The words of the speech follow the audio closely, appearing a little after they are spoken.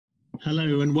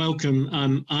Hello and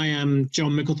welcome. I am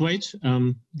John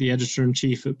Micklethwait, the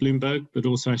editor-in-chief at Bloomberg, but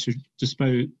also I should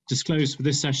disclose for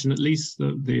this session at least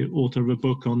the author of a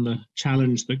book on the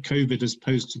challenge that COVID has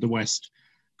posed to the West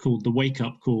called The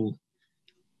Wake-Up Call.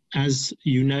 As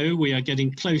you know, we are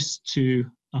getting close to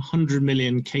 100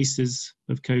 million cases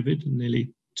of COVID and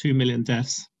nearly 2 million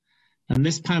deaths. And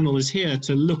this panel is here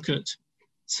to look at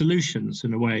solutions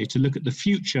in a way, to look at the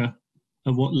future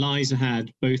of what lies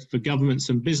ahead, both for governments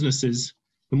and businesses,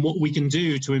 and what we can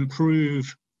do to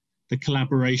improve the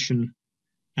collaboration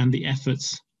and the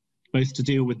efforts, both to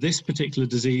deal with this particular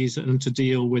disease and to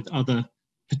deal with other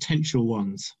potential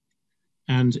ones.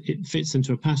 And it fits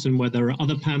into a pattern where there are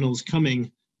other panels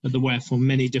coming at the WEF for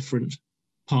many different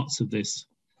parts of this.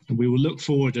 And we will look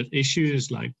forward at issues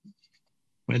like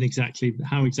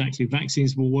how exactly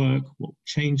vaccines will work, what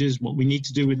changes, what we need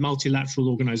to do with multilateral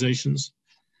organizations.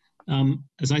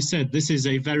 As I said, this is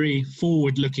a very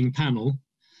forward-looking panel,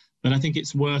 but I think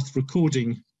it's worth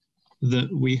recording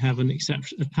that we have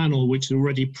a panel which has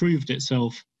already proved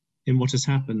itself in what has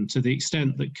happened, to the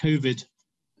extent that COVID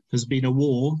has been a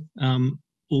war.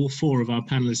 All four of our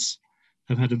panelists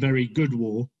have had a very good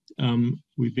war.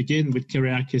 We begin with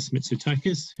Kyriakos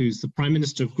Mitsotakis, who's the Prime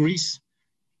Minister of Greece.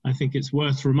 I think it's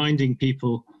worth reminding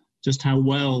people just how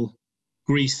well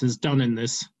Greece has done in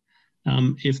this.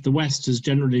 If the West has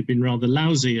generally been rather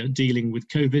lousy at dealing with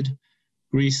COVID,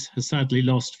 Greece has sadly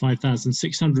lost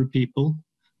 5,600 people,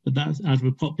 but that out of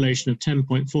a population of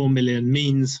 10.4 million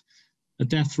means a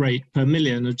death rate per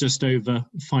million of just over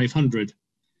 500.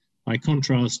 By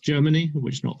contrast, Germany,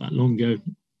 which not that long ago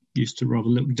used to rather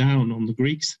look down on the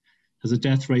Greeks, has a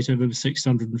death rate of over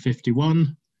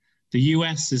 651. The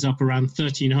US is up around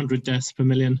 1,300 deaths per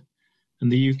million.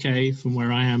 And the UK, from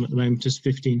where I am at the moment, is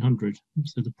 1,500.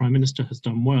 So the Prime Minister has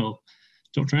done well.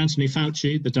 Dr. Anthony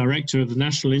Fauci, the Director of the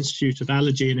National Institute of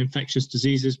Allergy and Infectious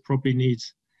Diseases, probably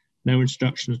needs no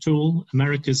introduction at all.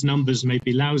 America's numbers may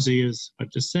be lousy, as I've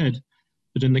just said,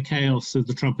 but in the chaos of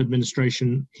the Trump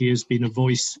administration, he has been a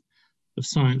voice of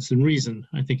science and reason.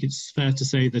 I think it's fair to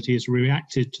say that he has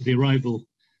reacted to the arrival of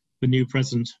the new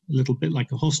president a little bit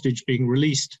like a hostage being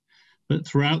released. But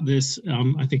throughout this,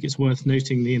 I think it's worth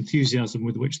noting the enthusiasm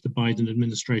with which the Biden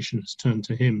administration has turned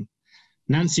to him.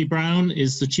 Nancy Brown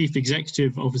is the Chief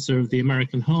Executive Officer of the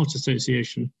American Heart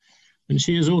Association, and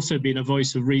she has also been a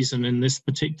voice of reason in this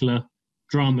particular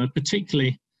drama,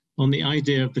 particularly on the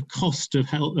idea of the cost of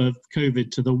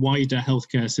COVID to the wider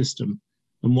healthcare system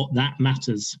and what that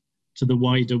matters to the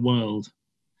wider world.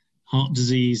 Heart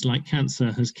disease, like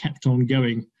cancer, has kept on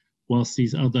going whilst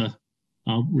these other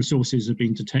resources have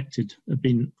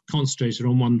been concentrated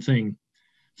on one thing.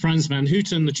 Frans van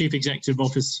Houten, the Chief Executive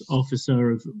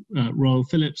Officer of Royal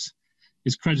Philips,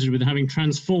 is credited with having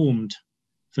transformed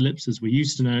Philips, as we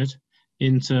used to know it,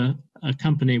 into a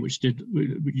company which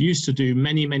used to do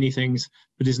many, many things,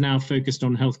 but is now focused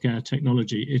on healthcare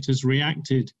technology. It has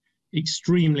reacted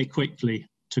extremely quickly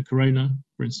to Corona,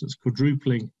 for instance,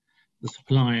 quadrupling the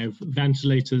supply of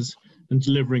ventilators and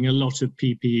delivering a lot of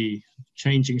PPE,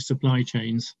 changing supply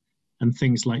chains and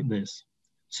things like this.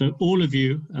 So all of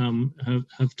you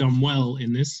have done well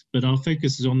in this, but our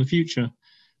focus is on the future.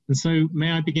 And so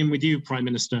may I begin with you, Prime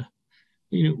Minister?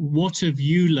 What have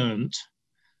you learnt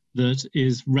that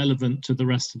is relevant to the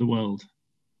rest of the world?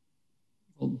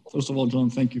 Well, first of all, John,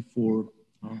 thank you for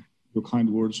your kind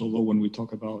words. Although when we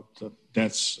talk about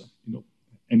deaths,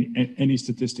 any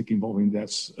statistic involving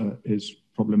deaths is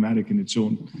problematic in its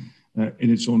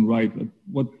own right.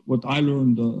 But what I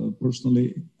learned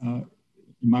personally,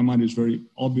 in my mind, is very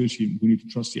obvious. We need to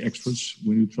trust the experts.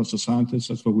 We need to trust the scientists.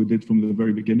 That's what we did from the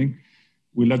very beginning.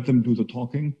 We let them do the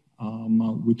talking.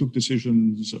 We took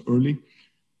decisions early.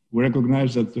 We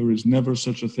recognize that there is never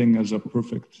such a thing as a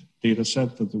perfect data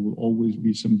set, that there will always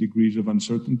be some degrees of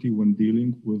uncertainty when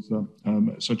dealing with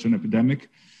such an epidemic.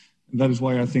 And that is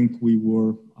why I think we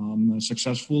were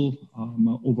successful.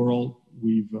 Overall,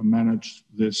 we've managed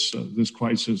this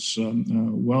crisis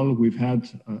well. We've had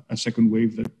a second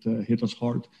wave that hit us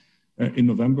hard in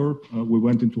November. We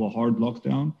went into a hard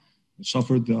lockdown,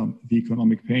 suffered the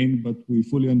economic pain, but we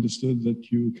fully understood that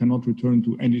you cannot return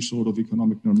to any sort of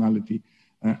economic normality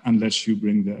unless you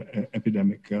bring the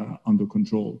epidemic under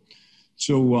control.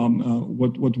 So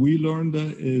what we learned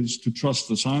is to trust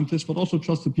the scientists, but also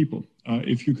trust the people.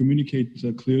 If you communicate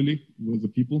clearly with the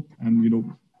people,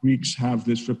 and Greeks have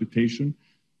this reputation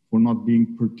for not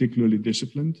being particularly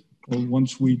disciplined. Well,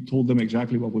 once we told them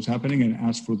exactly what was happening and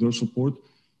asked for their support,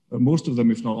 most of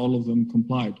them, if not all of them,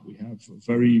 complied. We have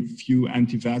very few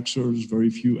anti-vaxxers,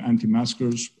 very few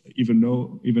anti-maskers. Even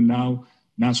now,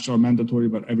 masks are mandatory,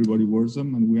 but everybody wears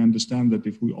them. And we understand that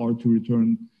if we are to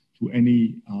return to to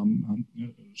any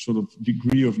sort of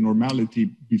degree of normality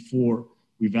before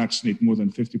we vaccinate more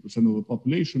than 50% of the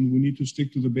population, we need to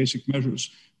stick to the basic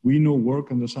measures. We know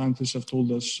work, and the scientists have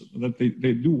told us that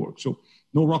they do work. So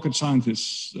no rocket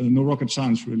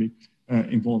science really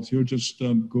involved here. Just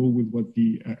go with what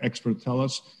the experts tell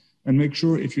us, and make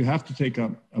sure if you have to take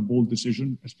a bold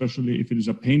decision, especially if it is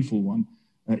a painful one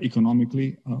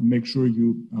economically, make sure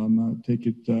you take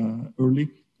it early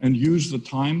and use the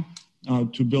time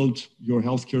to build your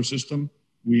healthcare system.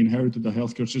 We inherited a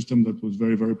healthcare system that was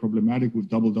very, very problematic. We've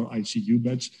doubled our ICU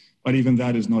beds, but even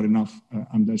that is not enough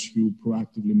unless you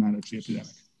proactively manage the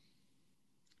epidemic.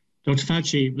 Dr.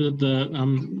 Fauci,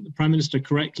 the Prime Minister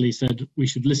correctly said we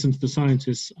should listen to the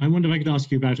scientists. I wonder if I could ask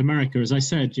you about America. As I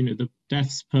said, the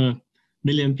deaths per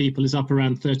million people is up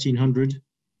around 1,300,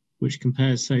 which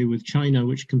compares, say, with China,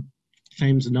 which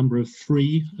claims a number of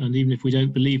 3. And even if we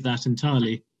don't believe that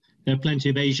entirely, there are plenty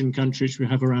of Asian countries who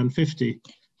have around 50.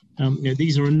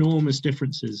 These are enormous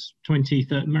differences.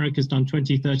 America's done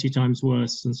 20, 30 times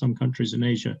worse than some countries in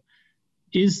Asia.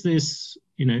 Is this,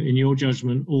 in your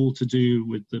judgment, all to do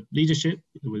with the leadership,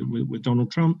 with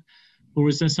Donald Trump, or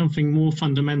is there something more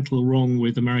fundamental wrong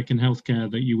with American healthcare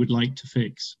that you would like to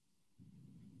fix?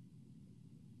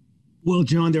 Well,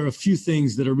 John, there are a few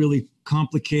things that are really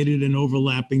complicated and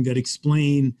overlapping that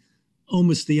explain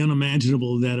almost the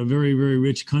unimaginable that a very, very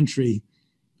rich country,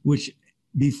 which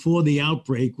before the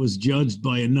outbreak was judged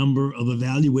by a number of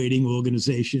evaluating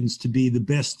organizations to be the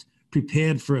best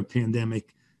prepared for a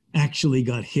pandemic, actually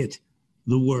got hit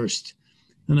the worst.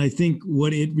 And I think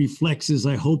what it reflects is,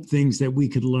 I hope, things that we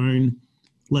could learn,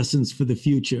 lessons for the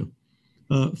future.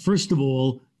 First of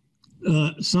all,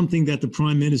 something that the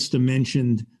Prime Minister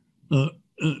mentioned,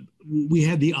 we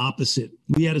had the opposite.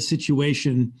 We had a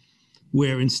situation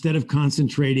where instead of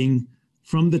concentrating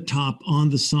from the top on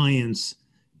the science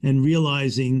and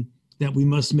realizing that we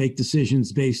must make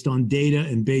decisions based on data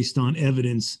and based on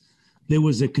evidence, there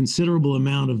was a considerable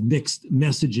amount of mixed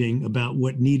messaging about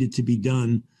what needed to be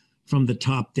done from the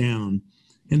top down.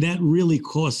 And that really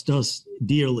cost us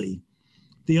dearly.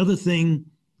 The other thing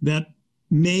that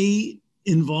may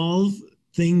involve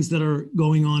things that are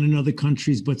going on in other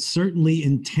countries, but certainly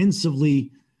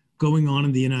intensively going on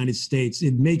in the United States,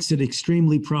 it makes it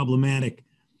extremely problematic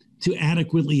to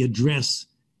adequately address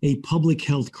a public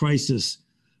health crisis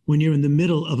when you're in the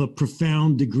middle of a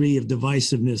profound degree of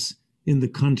divisiveness in the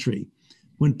country.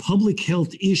 When public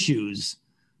health issues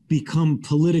become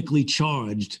politically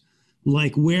charged,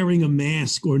 like wearing a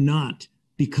mask or not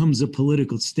becomes a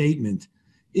political statement,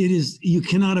 you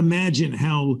cannot imagine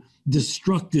how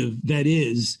destructive that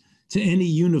is to any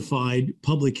unified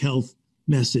public health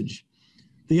message.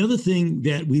 The other thing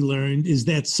that we learned is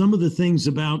that some of the things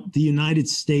about the United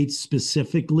States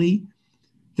specifically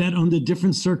that under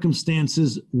different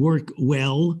circumstances work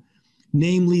well,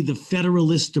 namely the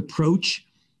federalist approach,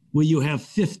 where you have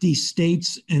 50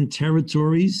 states and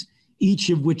territories, each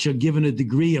of which are given a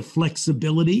degree of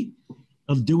flexibility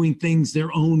of doing things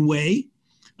their own way.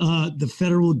 The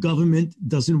federal government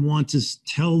doesn't want to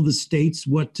tell the states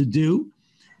what to do.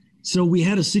 So we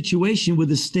had a situation where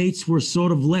the states were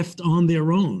sort of left on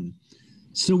their own.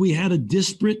 So we had a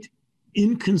disparate,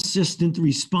 inconsistent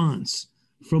response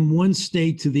from one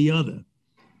state to the other,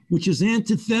 which is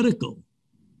antithetical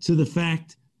to the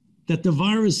fact that the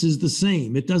virus is the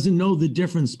same. It doesn't know the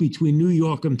difference between New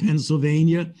York and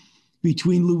Pennsylvania,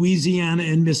 between Louisiana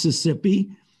and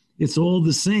Mississippi. It's all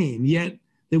the same. Yet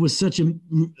there was such a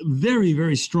very,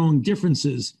 very strong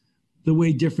differences the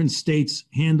way different states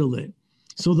handle it.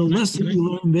 So the lesson we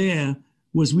learned there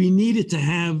was we needed to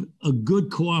have a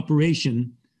good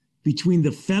cooperation between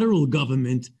the federal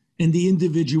government and the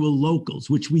individual locals,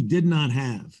 which we did not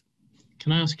have.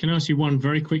 Can I ask you one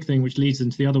very quick thing, which leads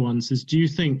into the other ones? Is do you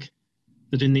think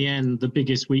that in the end, the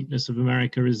biggest weakness of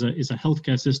America is a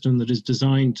healthcare system that is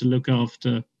designed to look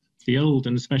after the old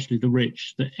and especially the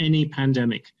rich? That any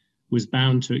pandemic was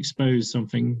bound to expose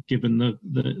something, given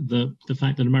the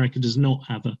fact that America does not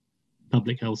have a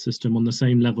public health system on the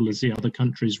same level as the other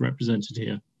countries represented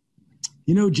here?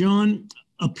 John,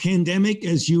 a pandemic,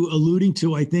 as you alluding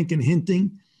to, I think, and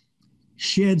hinting,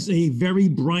 sheds a very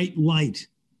bright light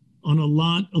on a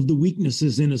lot of the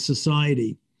weaknesses in a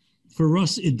society. For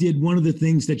us, it did one of the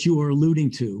things that you are alluding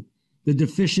to, the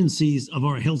deficiencies of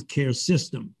our healthcare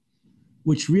system,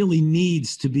 which really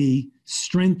needs to be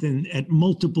strengthened at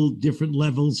multiple different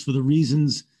levels for the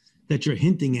reasons that you're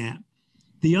hinting at.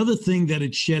 The other thing that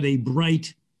it shed a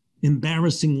bright,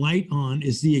 embarrassing light on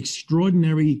is the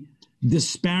extraordinary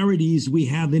disparities we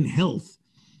have in health,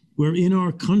 where in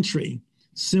our country,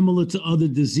 similar to other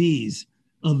disease,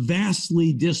 a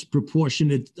vastly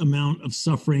disproportionate amount of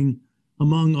suffering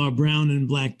among our brown and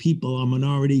black people, our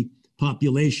minority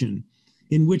population,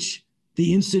 in which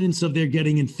the incidence of their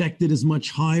getting infected is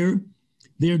much higher.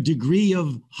 Their degree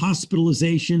of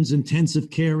hospitalizations, intensive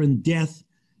care, and death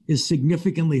is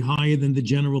significantly higher than the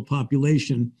general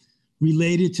population,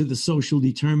 related to the social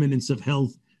determinants of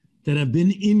health that have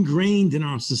been ingrained in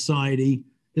our society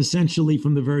essentially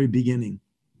from the very beginning.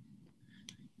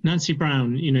 Nancy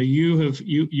Brown, you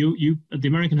at the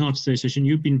American Heart Association,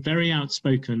 you've been very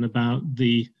outspoken about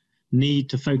the need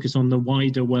to focus on the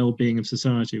wider well-being of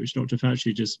society, which Dr.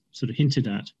 Fauci just sort of hinted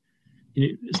at.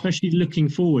 Especially looking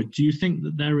forward, do you think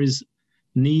that there is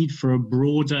need for a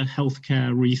broader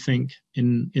healthcare rethink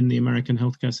in the American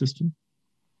healthcare system?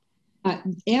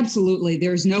 Absolutely.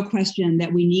 There's no question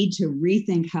that we need to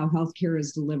rethink how healthcare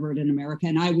is delivered in America.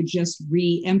 And I would just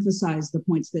re-emphasize the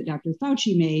points that Dr.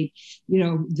 Fauci made.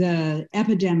 The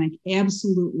epidemic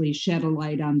absolutely shed a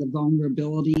light on the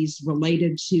vulnerabilities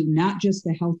related to not just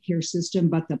the healthcare system,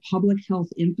 but the public health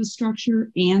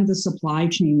infrastructure and the supply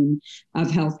chain of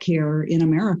healthcare in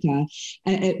America.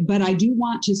 But I do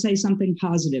want to say something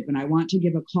positive, and I want to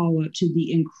give a call out to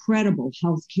the incredible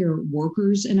healthcare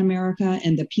workers in America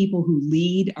and the people who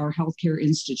lead our healthcare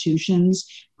institutions,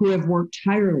 who have worked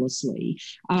tirelessly,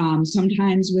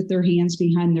 sometimes with their hands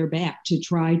behind their back, to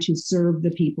try to serve the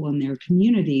people in their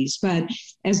communities. But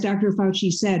as Dr.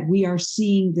 Fauci said, we are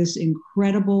seeing this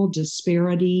incredible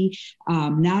disparity,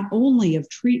 not only of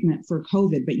treatment for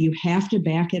COVID, but you have to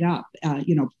back it up.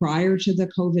 Prior to the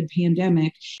COVID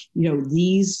pandemic,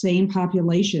 these same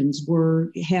populations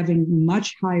were having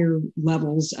much higher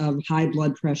levels of high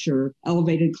blood pressure,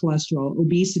 elevated cholesterol,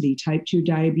 obesity, type 2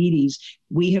 diabetes.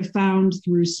 We have found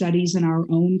through studies in our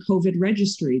own COVID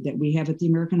registry that we have at the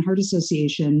American Heart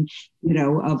Association,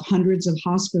 of hundreds of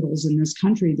hospitals in this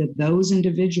country, that those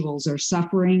individuals are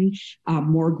suffering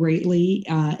more greatly.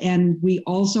 And we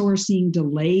also are seeing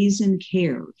delays in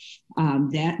care.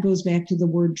 That goes back to the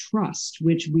word trust,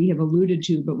 which we have alluded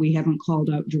to, but we haven't called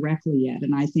out directly yet.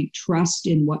 And I think trust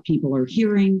in what people are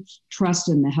hearing, trust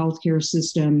in the healthcare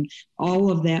system,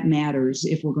 all of that matters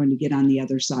if we're going to get on the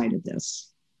other side of this.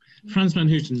 Frans van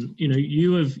Houten,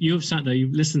 you have sat there,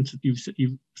 you've listened to,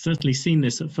 you've certainly seen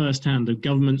this at first hand, the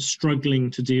government struggling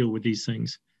to deal with these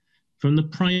things. From the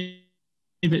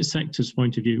private sector's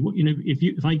point of view,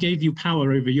 if I gave you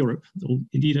power over Europe, or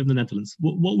indeed over the Netherlands,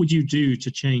 what would you do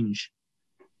to change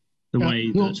the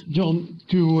way that... John,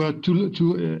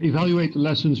 to evaluate the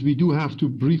lessons, we do have to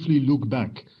briefly look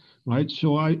back, right?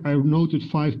 So I noted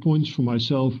 5 points for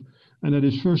myself, and that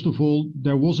is, first of all,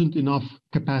 there wasn't enough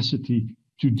capacity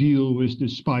to deal with the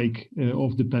spike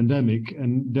of the pandemic.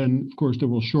 And then, of course, there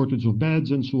was shortage of beds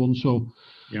and so on. So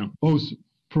both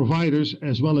providers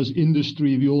as well as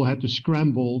industry, we all had to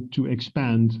scramble to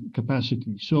expand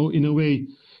capacity. So in a way,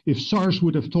 if SARS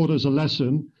would have taught us a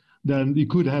lesson, then we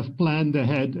could have planned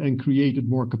ahead and created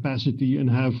more capacity and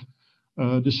have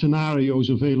the scenarios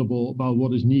available about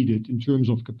what is needed in terms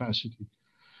of capacity.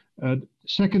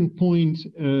 Second point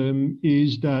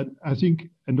is that I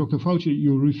think, and Dr. Fauci,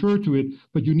 you refer to it,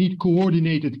 but you need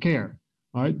coordinated care,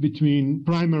 right, between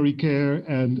primary care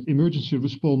and emergency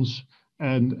response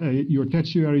and your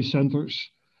tertiary centers.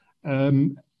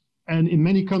 And in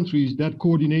many countries, that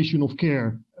coordination of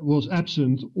care was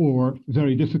absent or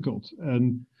very difficult.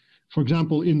 And for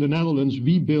example, in the Netherlands,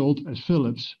 we built, as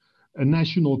Philips, a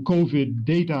national COVID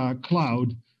data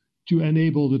cloud to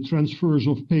enable the transfers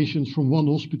of patients from one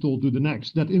hospital to the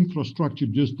next. That infrastructure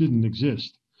just didn't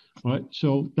exist, right?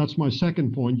 So that's my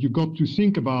second point. You got to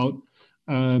think about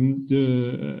how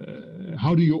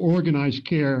do you organize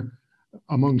care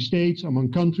among states,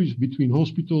 among countries, between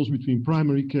hospitals, between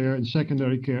primary care and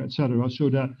secondary care, et cetera, so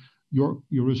that your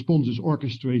response is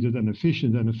orchestrated and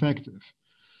efficient and effective.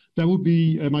 That would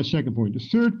be my second point. The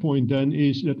third point then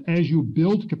is that as you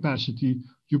build capacity,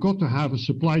 you got to have a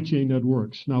supply chain that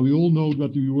works. Now, we all know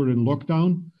that we were in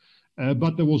lockdown,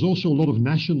 but there was also a lot of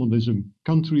nationalism.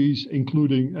 Countries,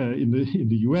 including in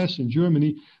the US and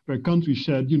Germany, where countries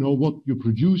said, what you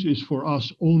produce is for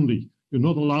us only. You're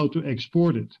not allowed to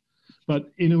export it.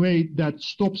 But in a way, that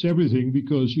stops everything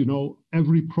because,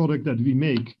 every product that we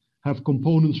make have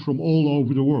components from all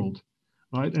over the world.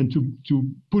 Right? And to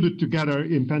put it together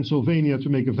in Pennsylvania to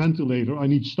make a ventilator, I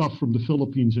need stuff from the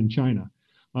Philippines and China.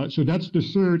 So that's the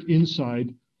third insight,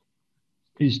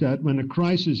 is that when a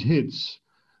crisis hits,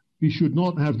 we should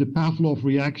not have the Pavlov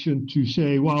reaction to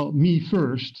say, well, me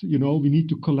first, we need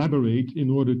to collaborate in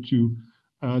order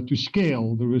to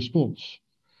scale the response.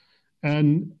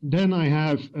 And then I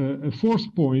have a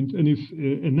fourth point, and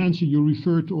and Nancy, you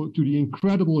referred to the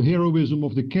incredible heroism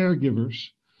of the caregivers,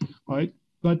 right?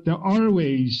 but there are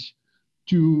ways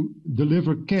to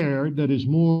deliver care that is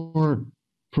more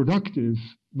productive,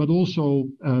 but also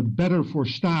better for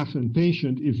staff and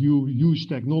patient if you use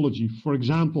technology. For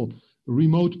example,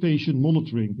 remote patient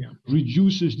monitoring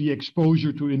reduces the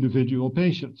exposure to individual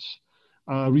patients.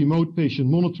 Remote patient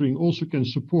monitoring also can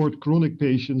support chronic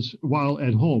patients while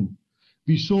at home.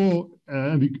 We saw,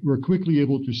 and we were quickly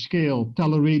able to scale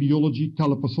teleradiology,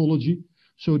 telepathology,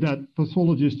 so that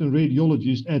pathologists and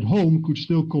radiologists at home could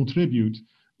still contribute,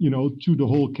 to the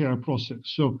whole care process.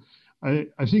 So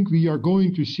I think we are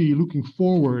going to see, looking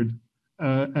forward,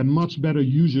 a much better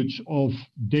usage of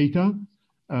data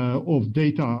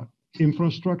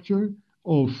infrastructure,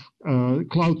 of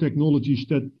cloud technologies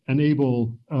that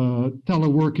enable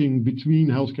teleworking between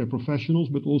healthcare professionals,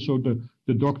 but also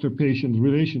the doctor-patient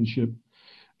relationship.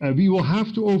 We will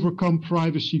have to overcome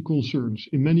privacy concerns.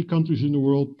 In many countries in the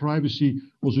world, privacy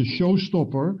was a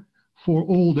showstopper for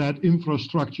all that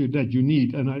infrastructure that you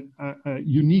need. And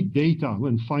you need data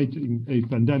when fighting a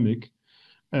pandemic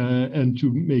and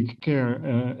to make care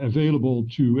available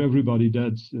to everybody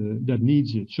that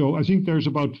needs it. So I think there's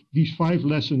about these 5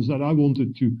 lessons that I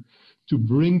wanted to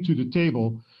bring to the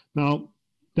table. Now,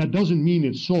 that doesn't mean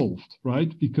it's solved,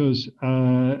 right? Because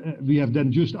we have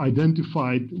then just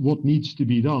identified what needs to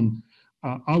be done.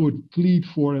 I would plead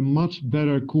for a much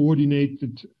better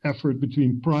coordinated effort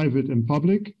between private and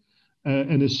public,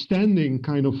 and a standing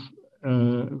kind of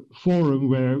forum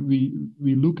where we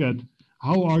look at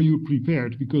how are you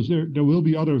prepared, because there will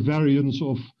be other variants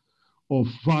of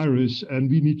virus, and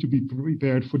we need to be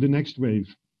prepared for the next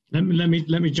wave. Let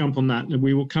me jump on that, and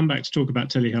we will come back to talk about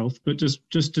telehealth. But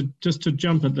just to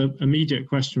jump at the immediate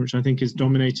question, which I think is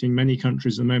dominating many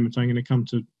countries at the moment, I'm going to come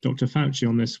to Dr. Fauci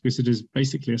on this because it is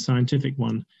basically a scientific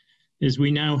one. Is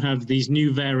we now have these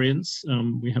new variants.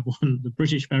 We have one, the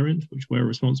British variant, which we're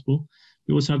responsible.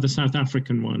 We also have the South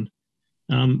African one,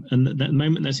 and at the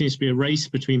moment there seems to be a race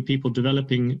between people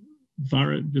developing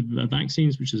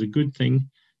vaccines, which is a good thing.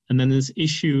 And then there's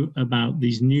issue about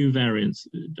these new variants.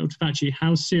 Dr. Fauci,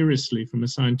 how seriously, from a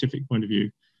scientific point of view,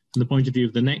 from the point of view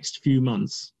of the next few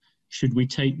months, should we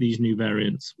take these new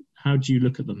variants? How do you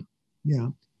look at them? Yeah,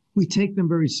 we take them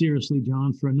very seriously,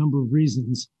 John, for a number of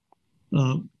reasons.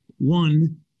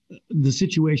 One, the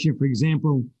situation, for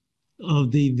example,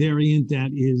 of the variant that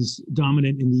is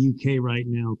dominant in the UK right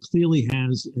now clearly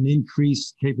has an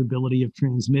increased capability of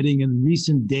transmitting, and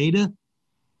recent data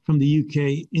from the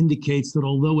UK indicates that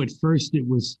although at first it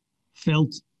was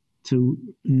felt to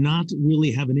not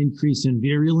really have an increase in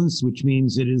virulence, which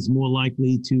means it is more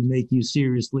likely to make you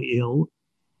seriously ill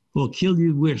or kill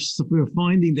you, we're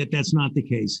finding that that's not the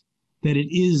case, that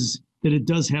it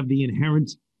does have the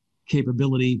inherent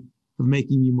capability of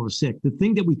making you more sick. The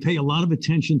thing that we pay a lot of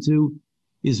attention to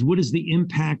is what is the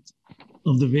impact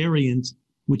of the variant,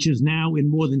 which is now in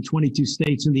more than 22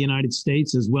 states in the United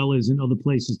States, as well as in other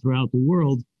places throughout the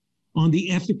world, on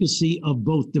the efficacy of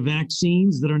both the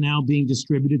vaccines that are now being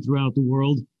distributed throughout the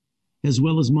world, as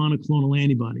well as monoclonal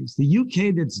antibodies. The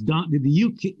UK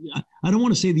I don't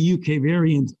want to say the UK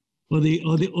variant I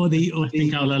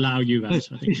think I'll allow you that.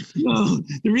 I think. No,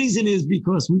 the reason is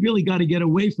because we really got to get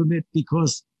away from it,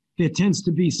 because there tends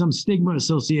to be some stigma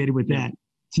associated with that.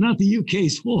 It's not the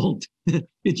UK's fault.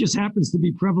 It just happens to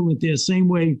be prevalent there, same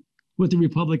way with the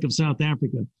Republic of South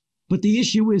Africa. But the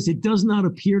issue is it does not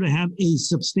appear to have a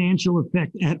substantial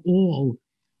effect at all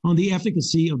on the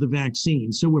efficacy of the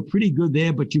vaccine. So we're pretty good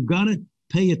there, but you've got to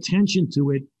pay attention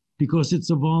to it because it's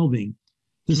evolving.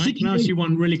 Can I ask you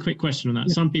one really quick question on that?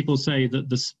 Yeah. Some people say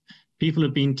that people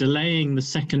have been delaying the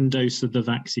second dose of the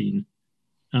vaccine.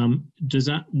 Does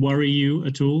that worry you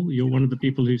at all? You're one of the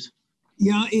people who's...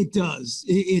 Yeah, it does.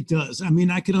 It does. I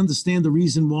mean, I could understand the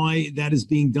reason why that is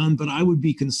being done, but I would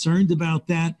be concerned about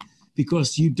that,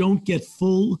 because you don't get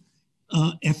full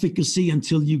efficacy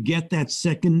until you get that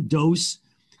second dose.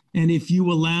 And if you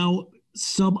allow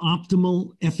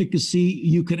suboptimal efficacy,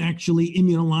 you could actually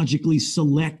immunologically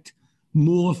select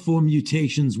more for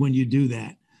mutations when you do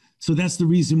that. So that's the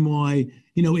reason why,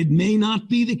 it may not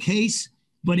be the case,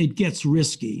 but it gets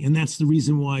risky. And that's the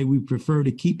reason why we prefer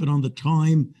to keep it on the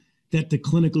time that the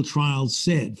clinical trials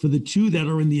said. For the two that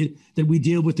are that we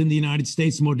deal with in the United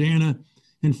States, Moderna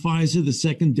and Pfizer, the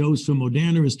second dose for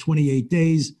Moderna is 28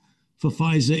 days. For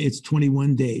Pfizer, it's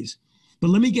 21 days.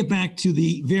 But let me get back to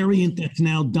the variant that's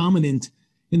now dominant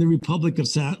in the Republic of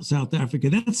South Africa.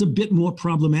 That's a bit more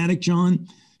problematic, John,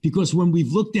 because when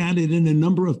we've looked at it, and a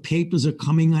number of papers are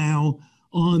coming now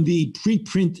on the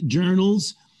preprint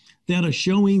journals that are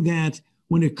showing that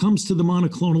when it comes to the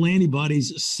monoclonal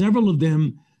antibodies, several of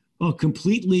them are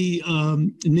completely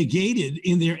negated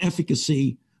in their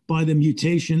efficacy by the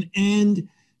mutation, and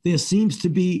there seems to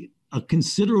be a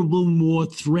considerable more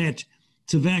threat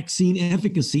to vaccine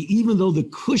efficacy, even though the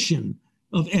cushion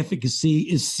of efficacy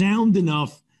is sound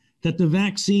enough that the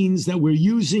vaccines that we're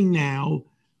using now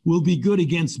will be good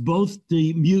against both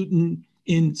the mutant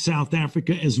in South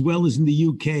Africa as well as in the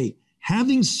UK.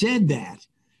 Having said that,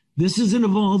 this is an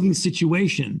evolving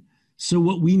situation. So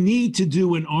what we need to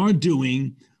do and are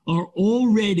doing are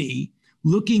already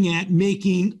looking at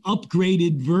making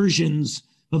upgraded versions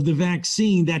of the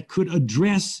vaccine that could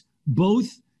address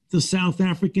both the South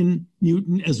African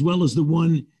mutant as well as the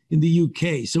one in the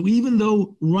UK. So even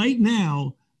though right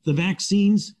now the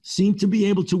vaccines seem to be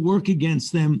able to work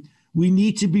against them, we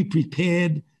need to be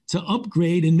prepared to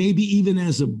upgrade, and maybe even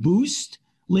as a boost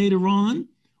later on,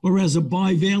 or as a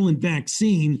bivalent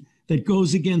vaccine that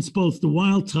goes against both the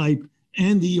wild type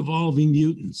and the evolving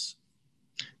mutants.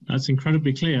 That's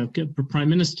incredibly clear. Prime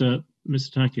Minister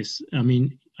Mitsotakis, I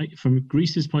mean, from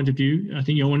Greece's point of view, I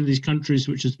think you're one of these countries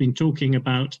which has been talking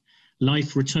about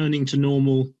life returning to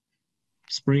normal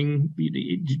spring.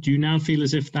 Do you now feel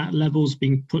as if that level's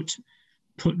being put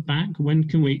back? When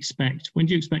do you expect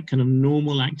kind of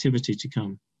normal activity to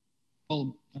come?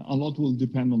 Well, a lot will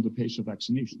depend on the pace of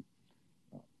vaccination.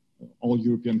 All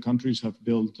European countries have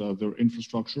built their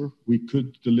infrastructure. We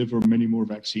could deliver many more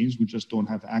vaccines. We just don't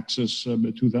have access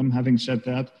to them. Having said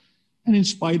that, and in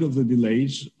spite of the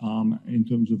delays in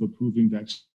terms of approving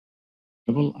vaccines,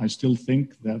 I still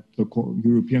think that the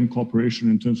European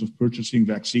cooperation in terms of purchasing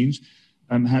vaccines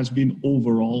has been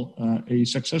overall a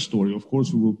success story. Of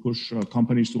course, we will push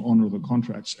companies to honor the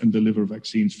contracts and deliver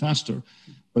vaccines faster.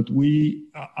 But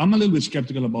I'm a little bit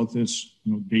skeptical about this,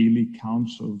 daily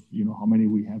counts of, how many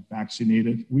we have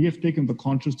vaccinated. We have taken the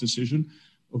conscious decision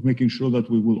of making sure that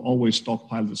we will always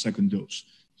stockpile the second dose,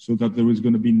 so that there is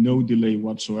going to be no delay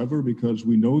whatsoever, because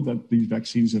we know that these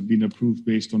vaccines have been approved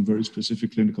based on very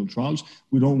specific clinical trials.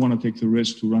 We don't want to take the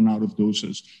risk to run out of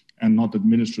doses and not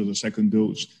administer the second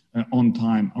dose on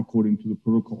time according to the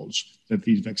protocols that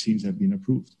these vaccines have been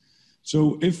approved.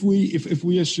 So if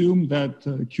we assume that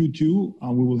Q2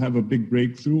 we will have a big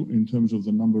breakthrough in terms of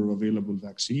the number of available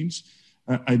vaccines,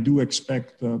 I do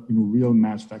expect real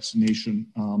mass vaccination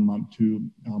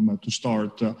to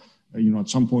start at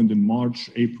some point in March,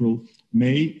 April,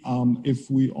 May. If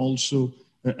we also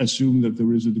assume that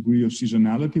there is a degree of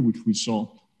seasonality, which we saw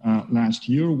last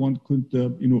year, one could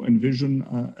envision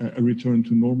a return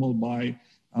to normal by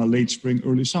late spring,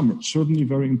 early summer. Certainly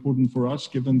very important for us,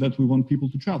 given that we want people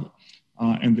to travel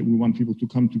and that we want people to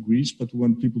come to Greece, but we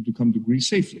want people to come to Greece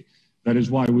safely. That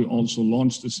is why we also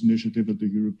launched this initiative at the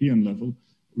European level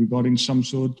regarding some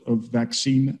sort of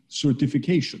vaccine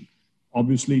certification.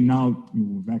 Obviously now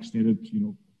we're vaccinated,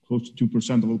 close to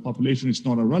 2% of the population. It's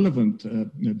not a relevant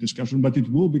discussion, but it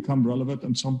will become relevant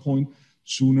at some point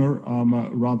sooner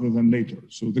rather than later.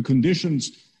 So the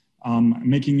conditions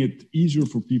making it easier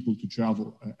for people to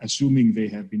travel, assuming they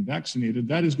have been vaccinated,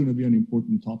 that is going to be an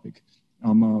important topic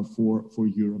for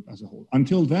Europe as a whole.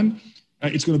 Until then,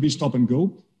 it's going to be stop and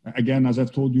go. Again, as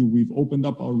I've told you, we've opened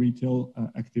up our retail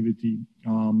activity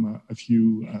a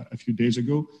few days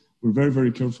ago. We're very,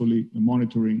 very carefully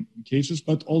monitoring cases,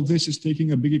 but all this is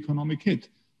taking a big economic hit.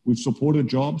 We've supported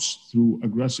jobs through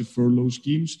aggressive furlough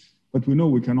schemes, but we know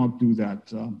we cannot do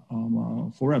that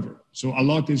forever. So a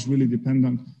lot is really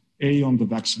dependent, A, on the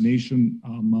vaccination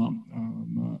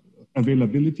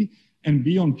availability, and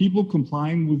B, on people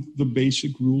complying with the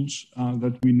basic rules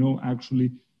that we know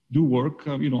actually do work.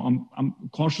 I'm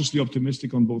cautiously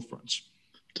optimistic on both fronts.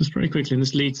 Just very quickly, and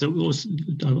this leads,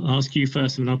 I'll ask you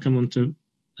first, and then I'll come on to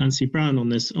Nancy Brown on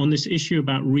this issue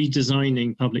about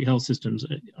redesigning public health systems.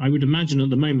 I would imagine at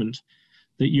the moment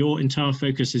that your entire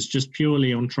focus is just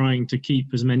purely on trying to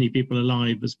keep as many people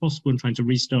alive as possible and trying to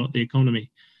restart the economy.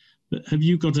 But have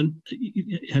you got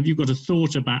a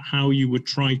thought about how you would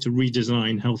try to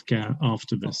redesign healthcare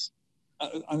after this?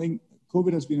 I think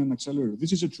COVID has been an accelerator.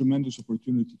 This is a tremendous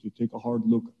opportunity to take a hard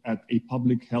look at a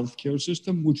public healthcare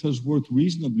system which has worked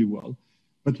reasonably well,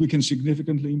 but we can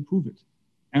significantly improve it.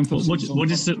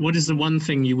 What is the one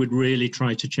thing you would really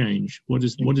try to change?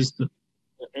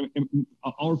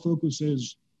 Our focus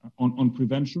is on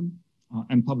prevention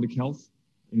and public health.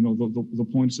 The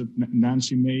points that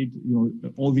Nancy made,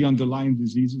 all the underlying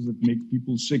diseases that make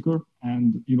people sicker.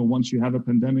 And, once you have a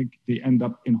pandemic, they end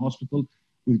up in hospital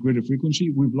with greater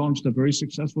frequency. We've launched a very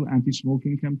successful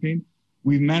anti-smoking campaign.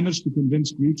 We've managed to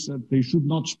convince Greeks that they should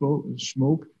not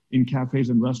smoke in cafes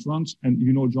and restaurants. And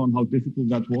John, how difficult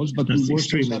that was. But we were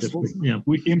successful. Yeah.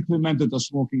 We implemented a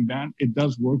smoking ban. It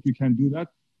does work. You can do that.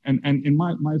 And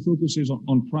my focus is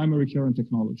on primary care and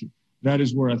technology. that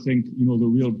is where I think, the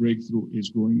real breakthrough is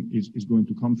going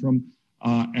to come from.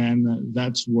 And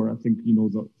that's where I think,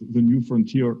 the new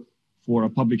frontier for a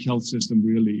public health system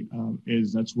really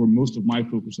that's where most of my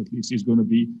focus, at least, is going to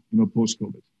be,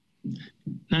 post-COVID.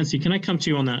 Nancy, can I come to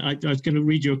you on that? I was going to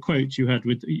read you a quote you had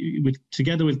with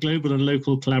together with global and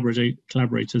local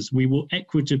collaborators, we will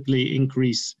equitably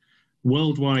increase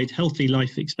worldwide healthy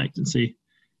life expectancy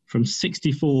from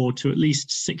 64 to at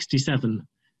least 67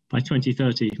 by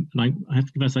 2030. And I have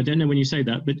to confess, I don't know when you say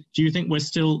that, but do you think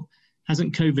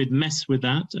hasn't COVID messed with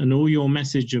that, and all your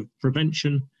message of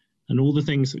prevention and all the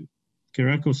things that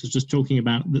Kyriakos was just talking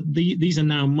about, that these are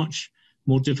now much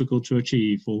more difficult to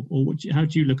achieve, or how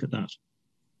do you look at that?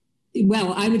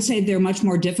 Well, I would say they're much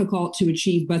more difficult to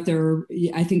achieve, but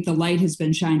I think the light has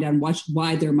been shined on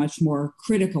why they're much more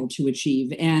critical to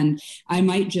achieve. And I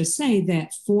might just say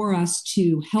that for us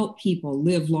to help people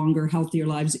live longer, healthier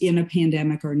lives in a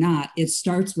pandemic or not, it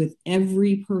starts with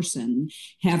every person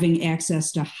having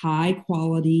access to high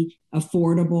quality,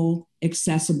 affordable,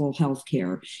 accessible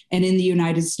healthcare. And in the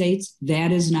United States,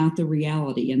 that is not the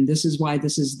reality. And this is why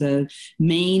this is the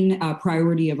main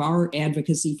priority of our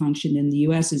advocacy function in the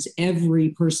US is every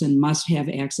person must have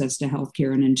access to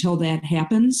healthcare. And until that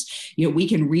happens, we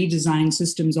can redesign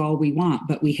systems all we want,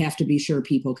 but we have to be sure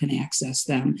people can access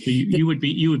them. So you would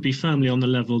be firmly on the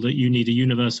level that you need a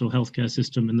universal healthcare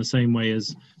system in the same way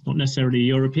as not necessarily a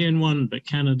European one, but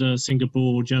Canada,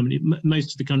 Singapore, Germany,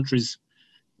 most of the countries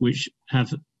which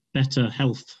have better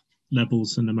health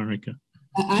levels than America.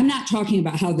 I'm not talking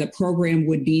about how the program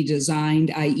would be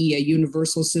designed, i.e. a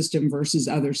universal system versus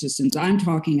other systems. I'm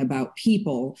talking about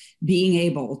people being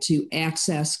able to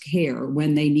access care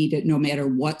when they need it, no matter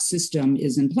what system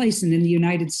is in place. And in the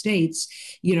United States,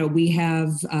 we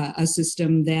have a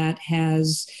system that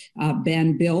has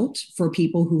been built for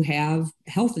people who have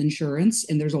health insurance,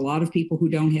 and there's a lot of people who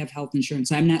don't have health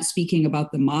insurance. I'm not speaking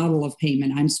about the model of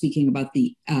payment. I'm speaking about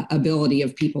the ability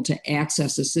of people to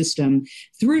access a system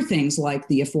through things like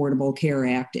the Affordable Care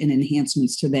Act and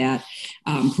enhancements to that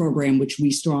program, which we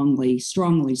strongly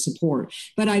support.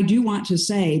 But I do want to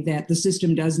say that the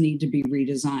system does need to be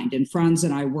redesigned. And Frans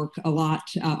and I work a lot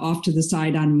off to the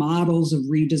side on models of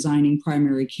redesigning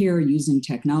primary care using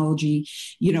technology.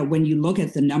 When you look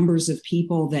at the numbers of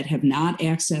people that have not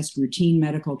accessed routine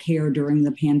medical care during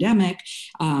the pandemic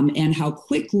and how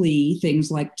quickly things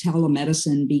like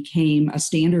telemedicine became a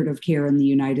standard of care in the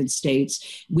United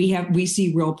States, we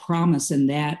see real promise in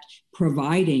that,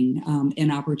 providing an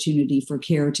opportunity for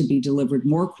care to be delivered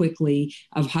more quickly,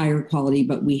 of higher quality,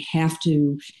 but we have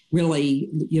to really,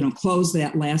 close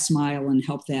that last mile and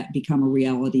help that become a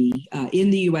reality in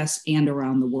the US and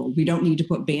around the world. We don't need to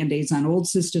put Band-Aids on old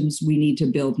systems. We need to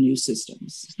build new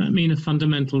systems. Does that mean a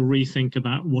fundamental rethink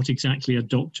about what exactly a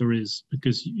doctor is?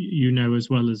 Because as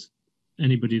well as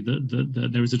anybody that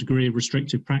there is a degree of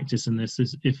restrictive practice in this.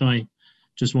 If I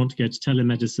just want to go to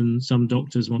telemedicine, some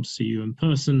doctors want to see you in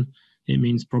person. It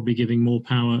means probably giving more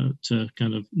power to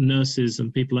kind of nurses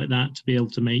and people like that to be able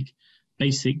to make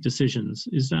basic decisions.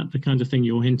 Is that the kind of thing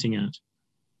you're hinting at?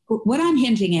 What I'm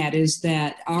hinting at is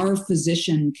that our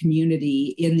physician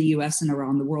community in the US and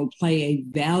around the world play a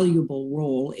valuable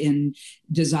role in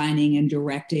designing and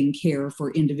directing care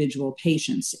for individual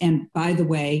patients. And by the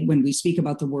way, when we speak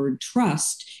about the word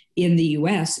trust, in the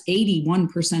US,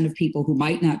 81% of people who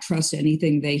might not trust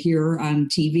anything they hear on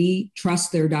TV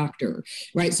trust their doctor,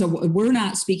 right? So we're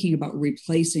not speaking about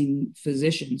replacing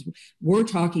physicians. We're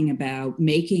talking about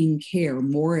making care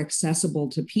more accessible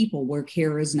to people where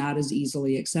care is not as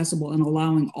easily accessible, and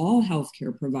allowing all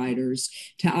healthcare providers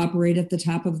to operate at the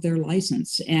top of their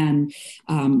license. And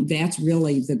that's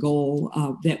really the goal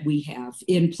that we have.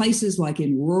 In places like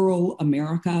in rural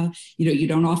America, you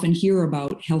don't often hear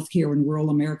about healthcare in rural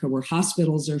America where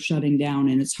hospitals are shutting down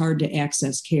and it's hard to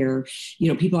access care.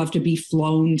 People have to be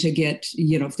flown to get,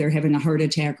 if they're having a heart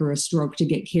attack or a stroke, to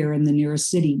get care in the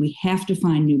nearest city. We have to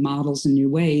find new models and new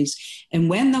ways. And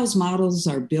when those models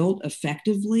are built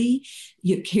effectively,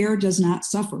 care does not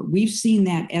suffer. We've seen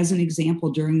that as an example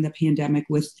during the pandemic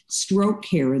with stroke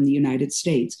care in the United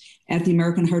States. At the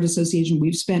American Heart Association,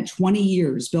 we've spent 20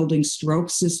 years building stroke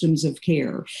systems of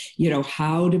care,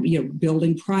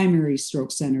 building primary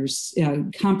stroke centers,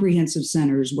 comprehensive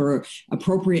centers where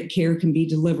appropriate care can be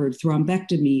delivered,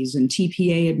 thrombectomies and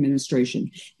TPA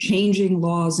administration, changing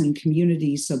laws in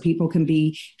communities so people can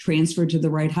be transferred to the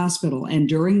right hospital. And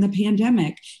during the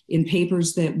pandemic, in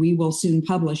papers that we will soon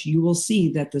publish, you will see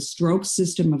that the stroke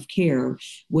system of care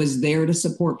was there to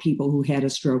support people who had a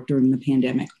stroke during the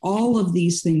pandemic. All of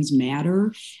these things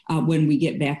matter when we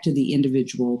get back to the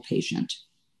individual patient.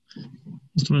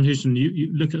 Mr. Van Houten, you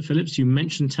look at Philips, you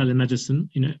mentioned telemedicine.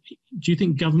 Do you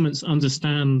think governments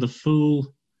understand the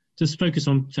full, just focus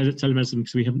on telemedicine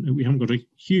because we haven't got a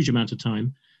huge amount of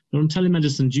time, but on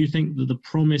telemedicine, do you think that the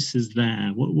promise is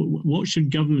there? What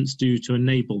should governments do to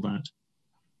enable that?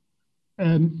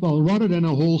 Well, rather than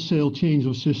a wholesale change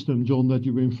of system, John, that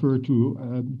you refer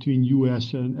to between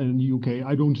US and UK,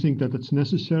 I don't think that it's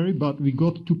necessary, but we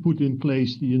got to put in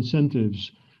place the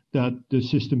incentives that the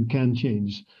system can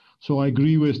change. So I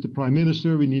agree with the Prime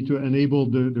Minister. We need to enable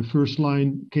the first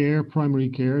line care, primary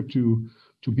care, to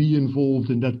be involved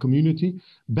in that community,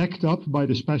 backed up by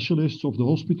the specialists of the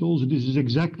hospitals. This is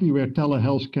exactly where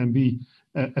telehealth can be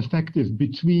effective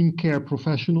between care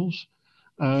professionals.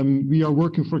 We are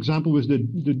working, for example, with the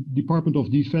Department of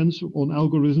Defense on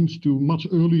algorithms to much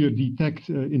earlier detect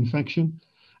infection.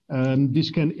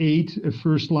 This can aid a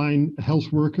first-line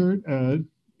health worker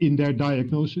in their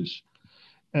diagnosis.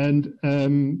 And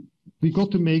we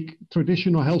got to make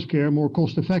traditional healthcare more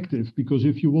cost-effective, because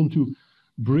if you want to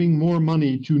bring more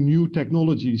money to new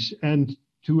technologies and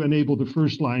to enable the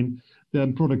first line,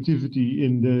 then productivity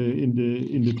in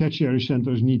the tertiary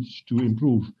centers needs to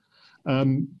improve.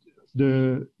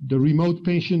 The remote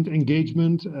patient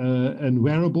engagement and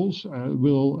wearables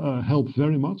will help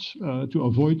very much to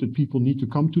avoid that people need to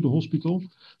come to the hospital,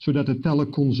 so that a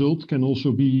teleconsult can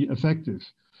also be effective.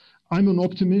 I'm an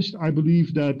optimist. I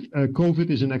believe that COVID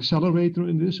is an accelerator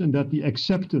in this, and that the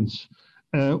acceptance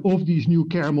of these new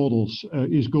care models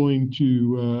is going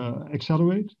to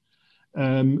accelerate.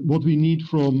 What we need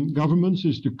from governments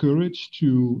is the courage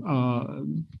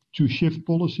to shift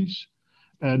policies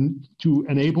and to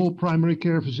enable primary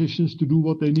care physicians to do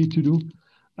what they need to do,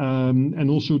 and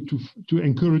also to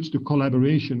encourage the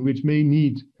collaboration, which may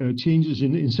need changes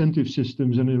in incentive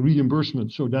systems and in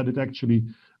reimbursement, so that it actually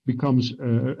becomes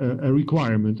a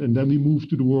requirement. And then we move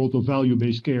to the world of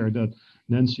value-based care that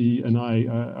Nancy and I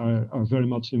are very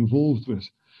much involved with.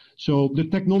 So the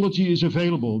technology is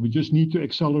available. We just need to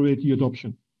accelerate the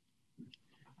adoption.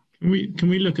 Can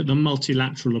we look at the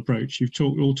multilateral approach? You've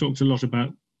all talked a lot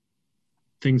about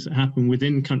things that happen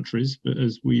within countries, but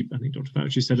as I think Dr.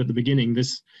 Fauci said at the beginning,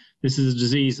 this is a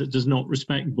disease that does not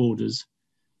respect borders.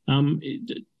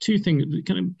 Two things,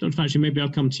 Dr. Fauci, maybe I'll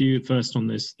come to you first on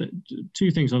this.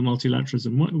 Two things on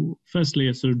multilateralism. Firstly,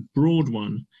 a sort of broad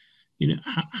one.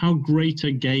 How great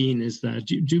a gain is there?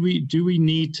 Do we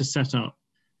need to set up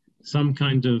some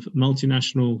kind of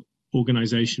multinational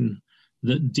organization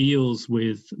that deals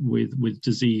with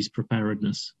disease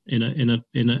preparedness in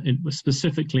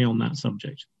specifically on that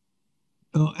subject?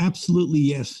 Oh, absolutely,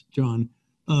 yes, John.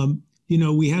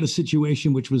 We had a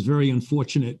situation which was very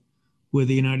unfortunate, where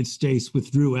the United States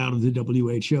withdrew out of the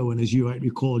WHO. And as you might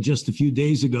recall, just a few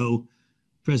days ago,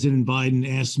 President Biden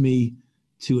asked me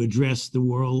to address the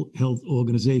World Health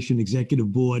Organization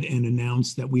Executive Board and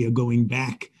announce that we are going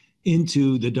back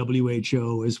into the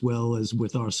WHO, as well as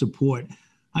with our support.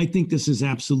 I think this is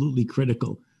absolutely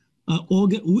critical.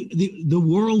 The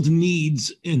world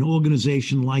needs an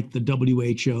organization like the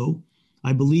WHO.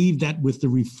 I believe that with the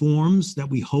reforms that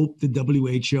we hope the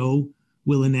WHO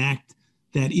will enact,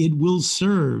 that it will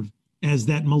serve as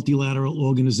that multilateral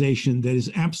organization that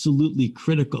is absolutely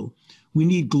critical. We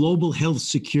need global health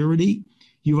security.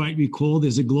 You might recall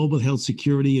there's a global health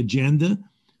security agenda.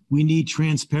 We need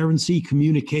transparency,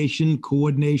 communication,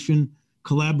 coordination,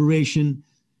 collaboration,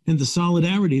 and the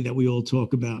solidarity that we all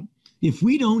talk about. If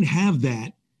we don't have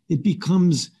that, it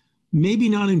becomes maybe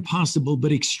not impossible,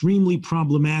 but extremely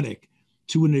problematic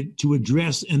to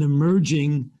address an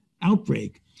emerging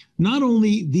outbreak. Not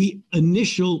only the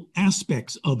initial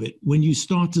aspects of it, when you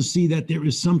start to see that there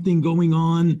is something going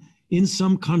on in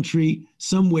some country,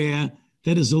 somewhere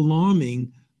that is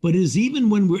alarming, but is even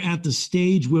when we're at the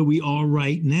stage where we are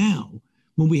right now,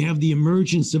 when we have the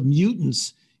emergence of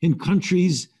mutants in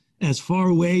countries as far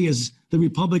away as the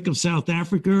Republic of South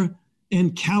Africa,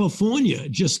 and California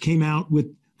just came out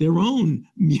with their own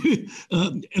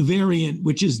variant,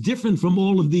 which is different from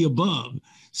all of the above.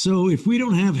 So if we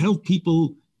don't have health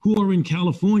people who are in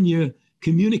California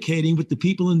communicating with the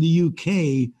people in the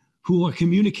UK, who are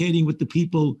communicating with the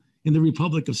people in the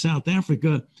Republic of South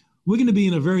Africa, we're going to be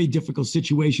in a very difficult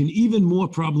situation, even more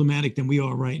problematic than we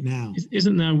are right now.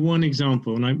 Isn't there one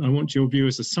example, and I want your view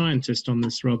as a scientist on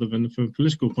this rather than from a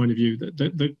political point of view, that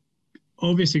the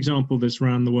obvious example that's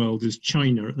around the world is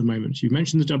China at the moment. You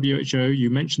mentioned the WHO, you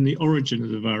mentioned the origin of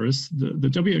the virus. The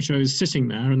WHO is sitting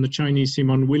there and the Chinese seem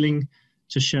unwilling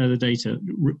to share the data.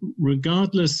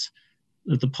 Regardless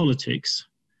of the politics,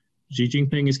 Xi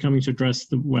Jinping is coming to address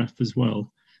the WEF as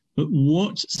well. But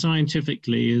what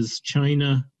scientifically is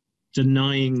China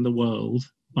denying the world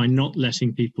by not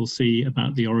letting people see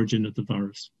about the origin of the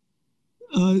virus?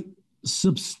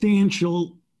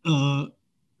 Substantial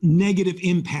negative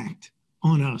impact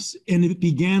on us. And it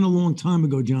began a long time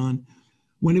ago, John,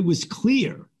 when it was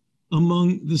clear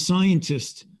among the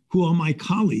scientists who are my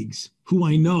colleagues, who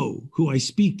I know, who I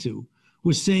speak to,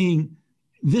 were saying,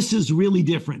 this is really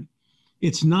different.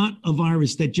 It's not a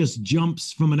virus that just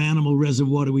jumps from an animal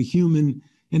reservoir to a human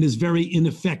and is very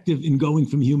ineffective in going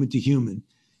from human to human.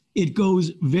 It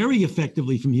goes very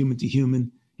effectively from human to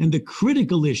human. And the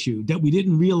critical issue that we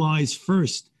didn't realize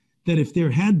first, that if there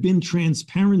had been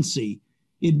transparency,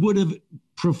 it would have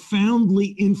profoundly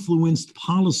influenced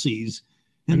policies.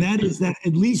 And that is that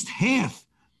at least half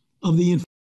of the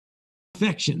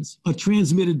infections are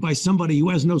transmitted by somebody who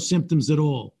has no symptoms at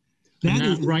all. That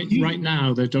now, is right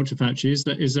now, though, Dr. Fauci,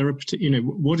 is there a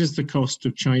what is the cost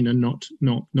of China not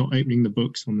opening the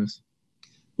books on this?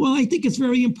 Well, I think it's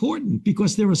very important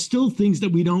because there are still things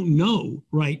that we don't know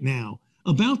right now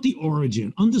about the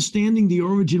origin. Understanding the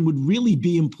origin would really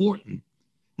be important,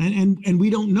 and we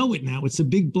don't know it now. It's a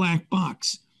big black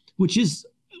box, which is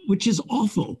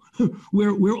awful.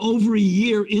 We're over a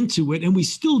year into it, and we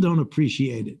still don't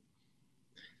appreciate it.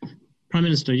 Prime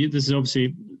Minister, this is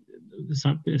obviously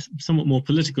a somewhat more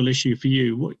political issue for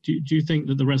you. What do you think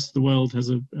that the rest of the world has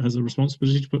a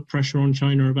responsibility to put pressure on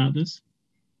China about this?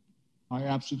 I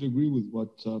absolutely agree with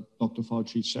what Dr.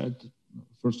 Fauci said.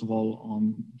 First of all,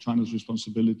 on China's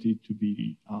responsibility to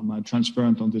be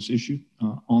transparent on this issue,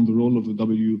 on the role of the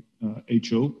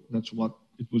WHO. That's what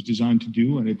it was designed to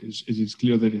do, and it is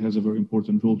clear that it has a very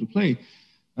important role to play.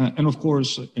 And of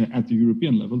course, at the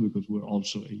European level, because we're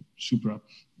also a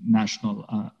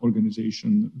supranational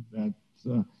organization that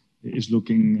is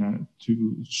looking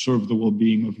to serve the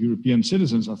well-being of European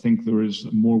citizens, I think there is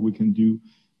more we can do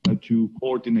to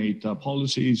coordinate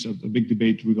policies. A big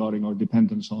debate regarding our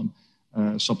dependence on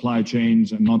supply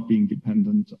chains and not being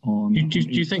dependent on... Do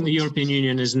you think the European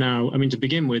Union is now, I mean, to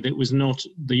begin with, it was not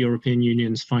the European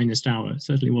Union's finest hour. It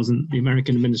certainly wasn't the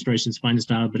American administration's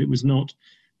finest hour, but it was not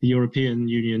the European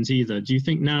Union's either. Do you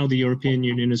think now the European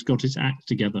Union has got its act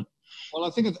together? Well,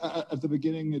 I think at the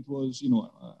beginning it was,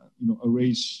 a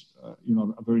race,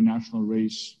 a very national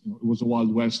race. It was a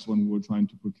Wild West when we were trying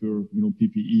to procure,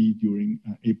 PPE during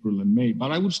April and May.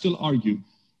 But I would still argue,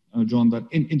 John, that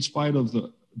in spite of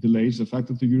the delays, the fact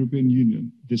that the European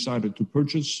Union decided to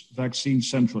purchase vaccines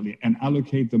centrally and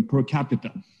allocate them per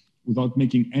capita without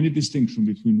making any distinction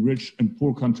between rich and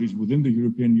poor countries within the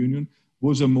European Union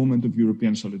was a moment of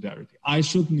European solidarity. I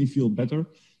certainly feel better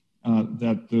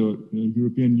that the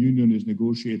European Union is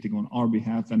negotiating on our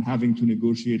behalf than having to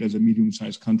negotiate as a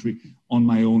medium-sized country on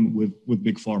my own with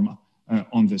Big Pharma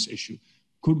on this issue.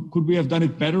 Could we have done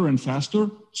it better and faster?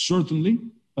 Certainly,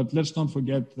 but let's not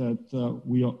forget that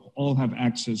we all have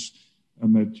access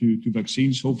to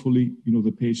vaccines. Hopefully,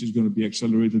 the pace is going to be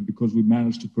accelerated because we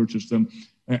managed to purchase them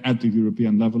at the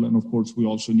European level. And of course, we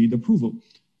also need approval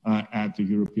at the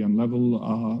European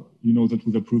level. You know that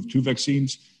we've approved 2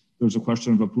 vaccines. There's a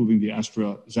question of approving the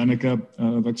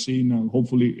AstraZeneca vaccine.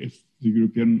 Hopefully, if the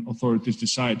European authorities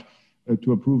decide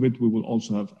to approve it, we will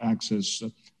also have access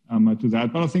to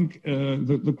that. But I think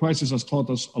the crisis has taught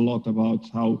us a lot about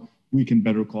how we can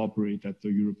better cooperate at the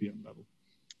European level.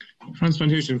 Frans van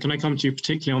Houten, can I come to you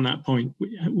particularly on that point?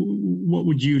 What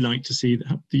would you like to see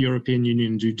the European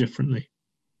Union do differently?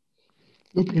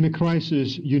 Look, in a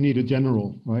crisis, you need a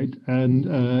general, right?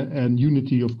 And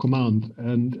unity of command.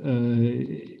 And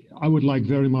I would like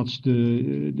very much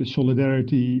the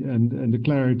solidarity and the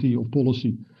clarity of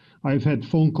policy. I've had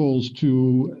phone calls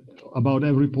to about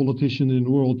every politician in the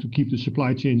world to keep the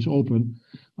supply chains open.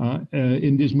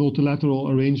 In this multilateral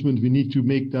arrangement, we need to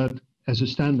make that as a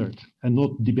standard and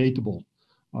not debatable,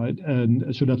 right?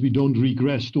 And so that we don't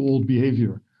regress to old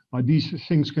behavior. These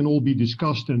things can all be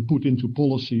discussed and put into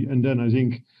policy, and then I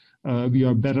think we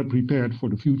are better prepared for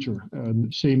the future.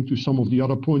 And same to some of the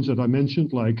other points that I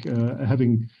mentioned, like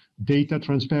having data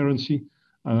transparency,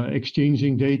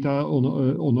 exchanging data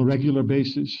on a regular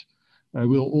basis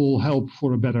will all help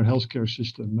for a better healthcare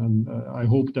system. And I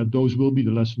hope that those will be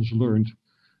the lessons learned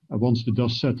once the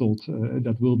dust settled,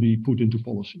 that will be put into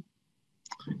policy.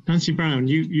 Nancy Brown,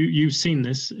 you've seen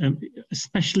this,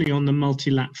 especially on the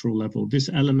multilateral level, this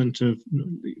element of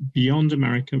beyond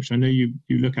America, which I know you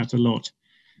look at a lot.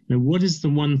 Now, what is the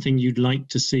one thing you'd like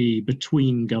to see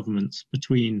between governments,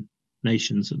 between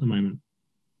nations at the moment?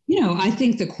 I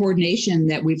think the coordination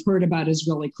that we've heard about is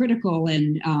really critical.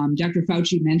 And Dr.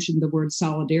 Fauci mentioned the word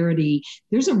solidarity.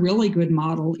 There's a really good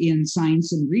model in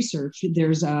science and research.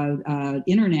 There's a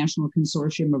international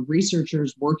consortium of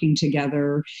researchers working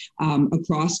together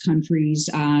across countries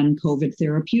on COVID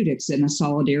therapeutics in a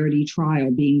solidarity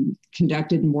trial being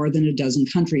conducted in more than a dozen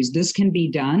countries. This can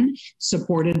be done,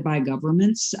 supported by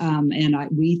governments, and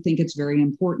we think it's very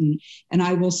important. And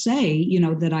I will say,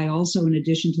 that I also, in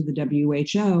addition to the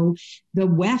WHO, the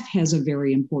WEF has a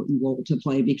very important role to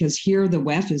play, because here the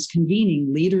WEF is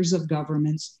convening leaders of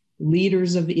governments,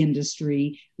 leaders of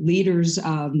industry, leaders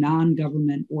of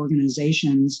non-government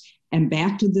organizations, and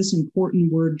back to this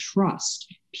important word, trust.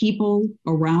 People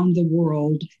around the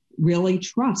world really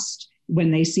trust when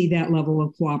they see that level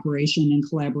of cooperation and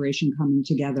collaboration coming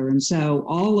together. And so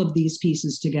all of these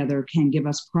pieces together can give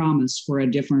us promise for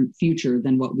a different future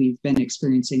than what we've been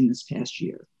experiencing this past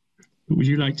year. Would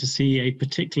you like to see a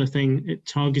particular thing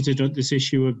targeted at this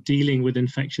issue of dealing with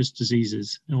infectious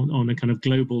diseases on a kind of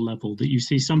global level, that you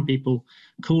see some people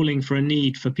calling for a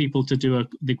need for people to do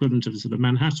the equivalent of a sort of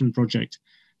Manhattan Project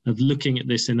of looking at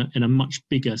this in a much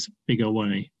bigger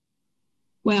way?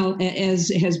 Well, as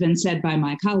has been said by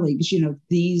my colleagues,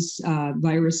 these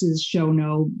viruses show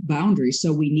no boundaries.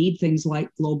 So we need things like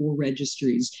global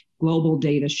registries, global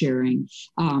data sharing,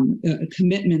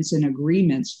 commitments and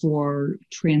agreements for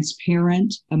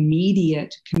transparent,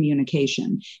 immediate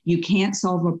communication. You can't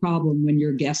solve a problem when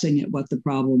you're guessing at what the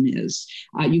problem is.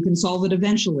 You can solve it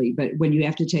eventually, but when you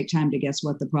have to take time to guess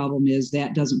what the problem is,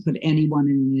 that doesn't put anyone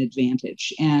in an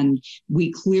advantage. And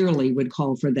we clearly would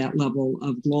call for that level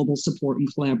of global support and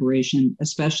collaboration,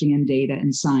 especially in data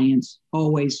and science,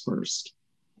 always first.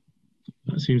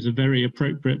 That seems a very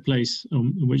appropriate place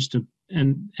in which to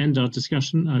end our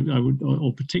discussion. I would,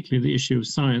 or particularly the issue of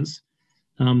science.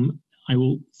 I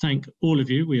will thank all of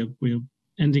you. We are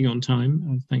ending on time.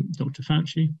 I thank Dr.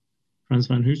 Fauci, Frans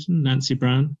van Houten, Nancy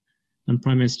Brown, and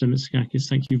Prime Minister Mitsotakis.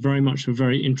 Thank you very much for a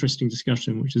very interesting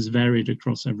discussion, which has varied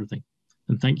across everything.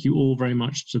 And thank you all very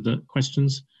much to the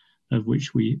questions, of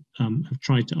which we have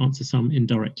tried to answer some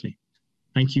indirectly.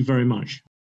 Thank you very much.